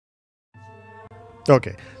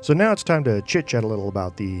Okay, so now it's time to chit-chat a little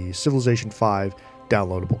about the Civilization V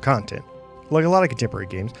downloadable content. Like a lot of contemporary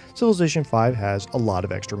games, Civilization V has a lot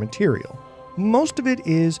of extra material. Most of it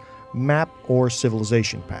is map or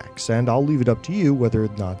civilization packs, and I'll leave it up to you whether or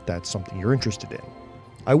not that's something you're interested in.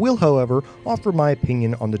 I will, however, offer my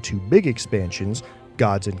opinion on the two big expansions,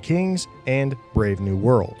 Gods and Kings and Brave New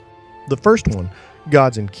World. The first one,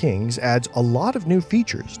 Gods and Kings, adds a lot of new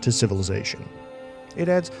features to Civilization. It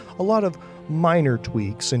adds a lot of minor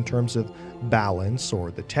tweaks in terms of balance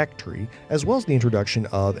or the tech tree, as well as the introduction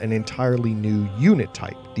of an entirely new unit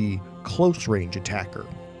type, the close range attacker.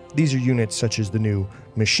 These are units such as the new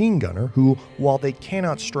machine gunner, who, while they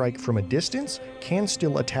cannot strike from a distance, can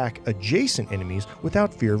still attack adjacent enemies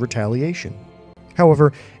without fear of retaliation.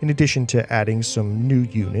 However, in addition to adding some new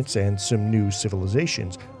units and some new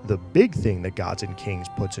civilizations, the big thing that Gods and Kings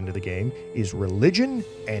puts into the game is religion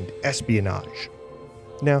and espionage.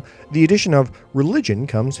 Now, the addition of religion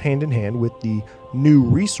comes hand in hand with the new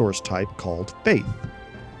resource type called faith.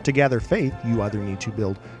 To gather faith, you either need to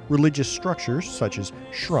build religious structures such as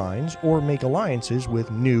shrines or make alliances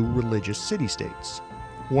with new religious city-states.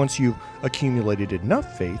 Once you've accumulated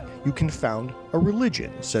enough faith, you can found a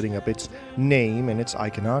religion, setting up its name and its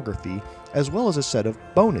iconography, as well as a set of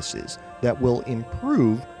bonuses that will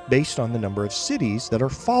improve based on the number of cities that are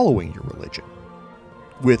following your religion.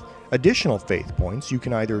 With additional faith points, you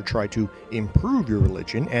can either try to improve your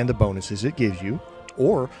religion and the bonuses it gives you,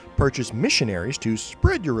 or purchase missionaries to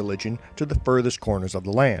spread your religion to the furthest corners of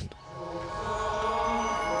the land.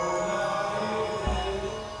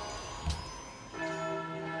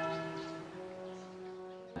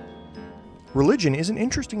 Religion is an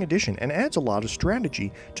interesting addition and adds a lot of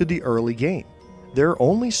strategy to the early game. There are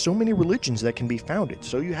only so many religions that can be founded,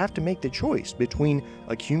 so you have to make the choice between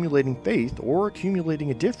accumulating faith or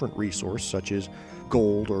accumulating a different resource such as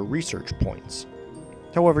gold or research points.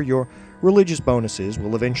 However, your religious bonuses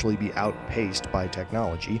will eventually be outpaced by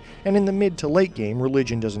technology, and in the mid to late game,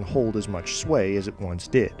 religion doesn't hold as much sway as it once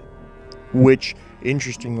did. Which,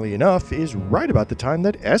 interestingly enough, is right about the time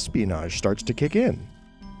that espionage starts to kick in.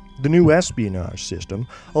 The new espionage system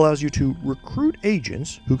allows you to recruit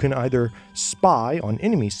agents who can either spy on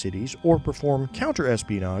enemy cities or perform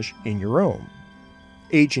counter-espionage in your own.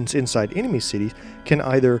 Agents inside enemy cities can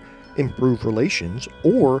either improve relations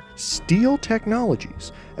or steal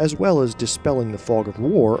technologies, as well as dispelling the fog of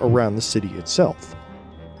war around the city itself.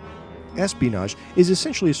 Espionage is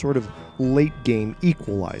essentially a sort of late-game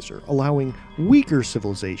equalizer, allowing weaker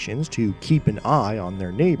civilizations to keep an eye on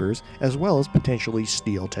their neighbors, as well as potentially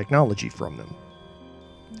steal technology from them.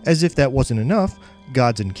 As if that wasn't enough,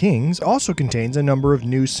 Gods and Kings also contains a number of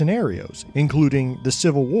new scenarios, including the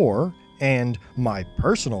Civil War and, my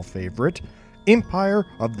personal favorite, Empire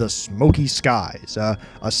of the Smoky Skies, a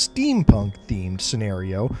steampunk-themed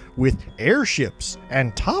scenario with airships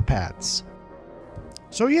and top hats.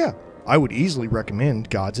 So yeah, I would easily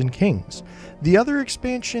recommend Gods and Kings. The other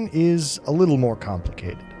expansion is a little more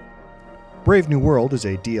complicated. Brave New World is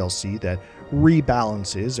a DLC that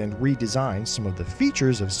rebalances and redesigns some of the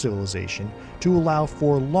features of Civilization to allow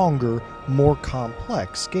for longer, more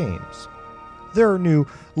complex games. There are new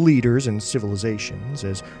leaders and civilizations,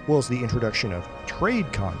 as well as the introduction of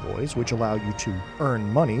trade convoys, which allow you to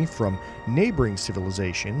earn money from neighboring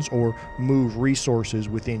civilizations or move resources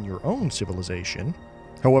within your own civilization.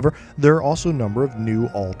 However, there are also a number of new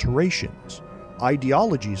alterations.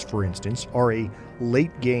 Ideologies, for instance, are a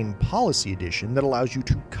late-game policy addition that allows you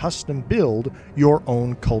to custom build your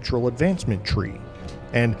own cultural advancement tree.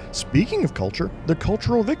 And speaking of culture, the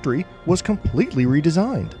cultural victory was completely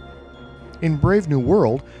redesigned. In Brave New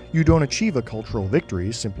World, you don't achieve a cultural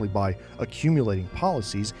victory simply by accumulating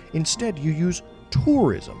policies. Instead, you use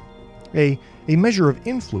tourism, a measure of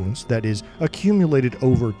influence that is accumulated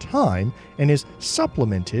over time and is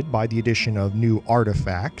supplemented by the addition of new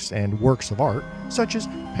artifacts and works of art, such as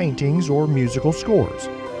paintings or musical scores.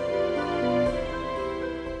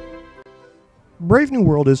 Brave New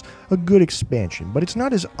World is a good expansion, but it's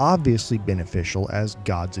not as obviously beneficial as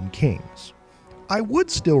Gods and Kings. I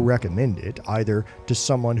would still recommend it, either to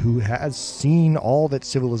someone who has seen all that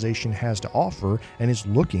Civilization has to offer and is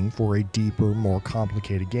looking for a deeper, more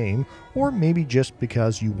complicated game, or maybe just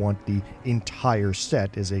because you want the entire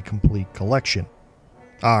set as a complete collection.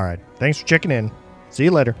 Alright, thanks for checking in. See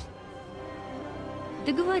you later.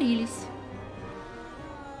 Договорились.